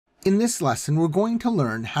In this lesson, we're going to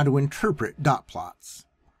learn how to interpret dot plots.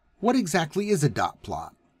 What exactly is a dot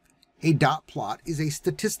plot? A dot plot is a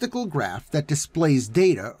statistical graph that displays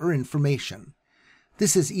data or information.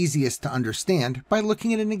 This is easiest to understand by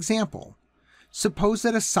looking at an example. Suppose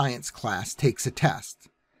that a science class takes a test.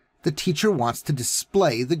 The teacher wants to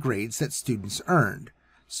display the grades that students earned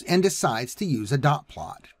and decides to use a dot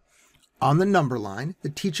plot. On the number line, the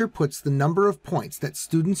teacher puts the number of points that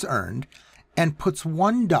students earned and puts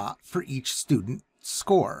one dot for each student's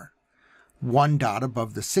score. One dot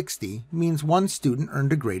above the 60 means one student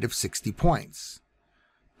earned a grade of 60 points.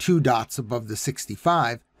 2 dots above the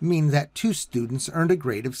 65 mean that 2 students earned a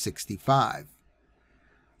grade of 65.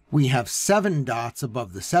 We have 7 dots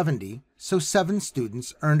above the 70, so 7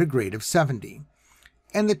 students earned a grade of 70.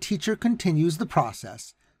 And the teacher continues the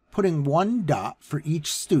process, putting one dot for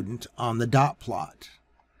each student on the dot plot.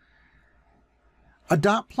 A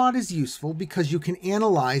dot plot is useful because you can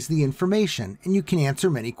analyze the information and you can answer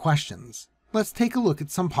many questions. Let's take a look at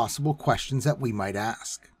some possible questions that we might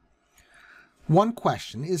ask. One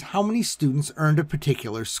question is how many students earned a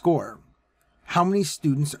particular score? How many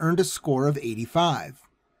students earned a score of 85?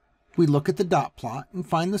 We look at the dot plot and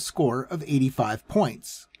find the score of 85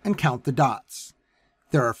 points and count the dots.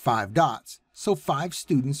 There are 5 dots, so 5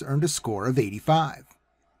 students earned a score of 85.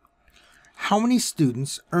 How many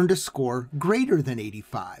students earned a score greater than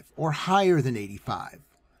 85 or higher than 85?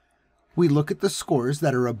 We look at the scores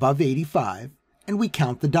that are above 85 and we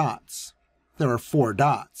count the dots. There are 4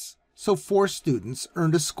 dots, so 4 students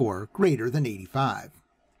earned a score greater than 85.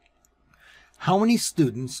 How many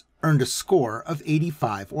students earned a score of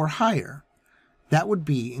 85 or higher? That would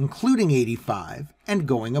be including 85 and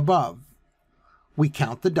going above. We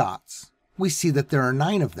count the dots. We see that there are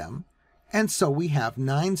 9 of them, and so we have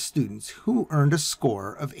 9 students who earned a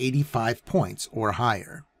score of 85 points or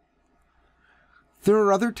higher. There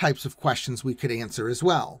are other types of questions we could answer as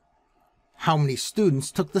well. How many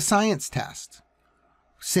students took the science test?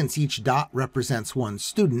 Since each dot represents one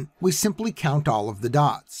student, we simply count all of the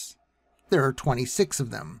dots. There are 26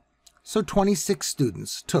 of them, so 26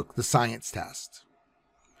 students took the science test.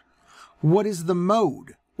 What is the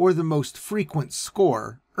mode, or the most frequent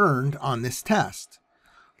score, earned on this test?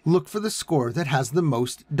 Look for the score that has the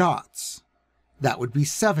most dots. That would be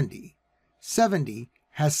 70. 70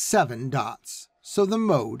 has 7 dots, so the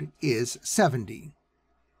mode is 70.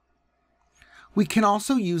 We can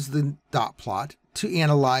also use the dot plot to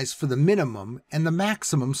analyze for the minimum and the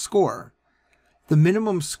maximum score. The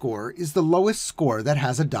minimum score is the lowest score that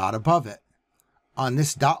has a dot above it. On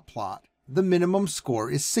this dot plot, the minimum score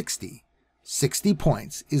is 60. 60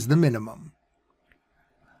 points is the minimum.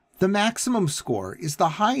 The maximum score is the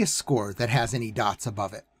highest score that has any dots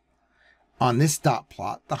above it. On this dot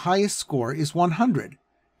plot, the highest score is 100,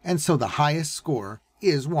 and so the highest score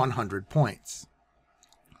is 100 points.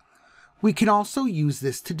 We can also use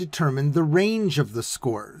this to determine the range of the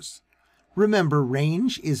scores. Remember,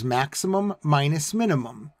 range is maximum minus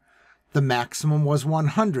minimum. The maximum was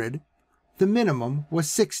 100, the minimum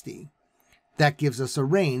was 60. That gives us a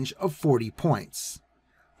range of 40 points.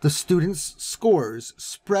 The students' scores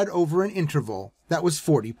spread over an interval that was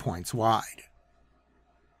 40 points wide.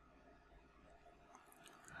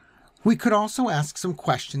 We could also ask some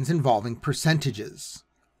questions involving percentages.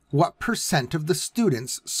 What percent of the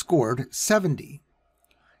students scored 70?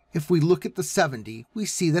 If we look at the 70, we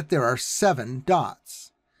see that there are 7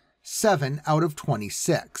 dots. 7 out of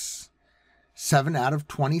 26. 7 out of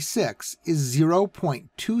 26 is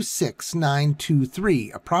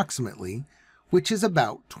 0.26923 approximately, which is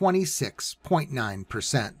about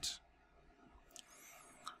 26.9%.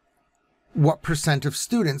 What percent of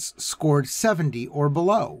students scored 70 or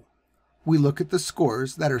below? We look at the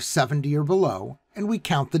scores that are 70 or below, and we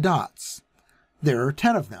count the dots. There are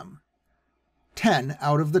 10 of them. 10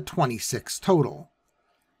 out of the 26 total.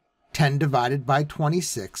 10 divided by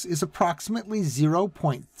 26 is approximately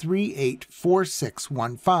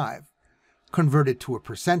 0.384615. Converted to a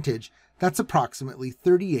percentage, that's approximately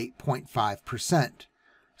 38.5%.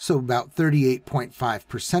 So about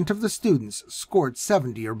 38.5% of the students scored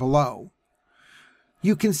 70 or below.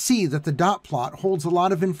 You can see that the dot plot holds a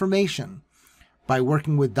lot of information. By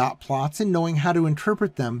working with dot plots and knowing how to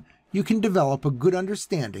interpret them, you can develop a good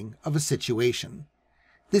understanding of a situation.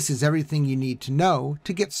 This is everything you need to know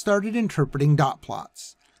to get started interpreting dot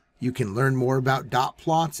plots. You can learn more about dot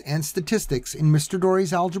plots and statistics in Mr.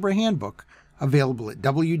 Dorey's Algebra Handbook, available at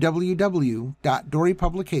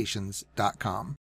www.doreypublications.com.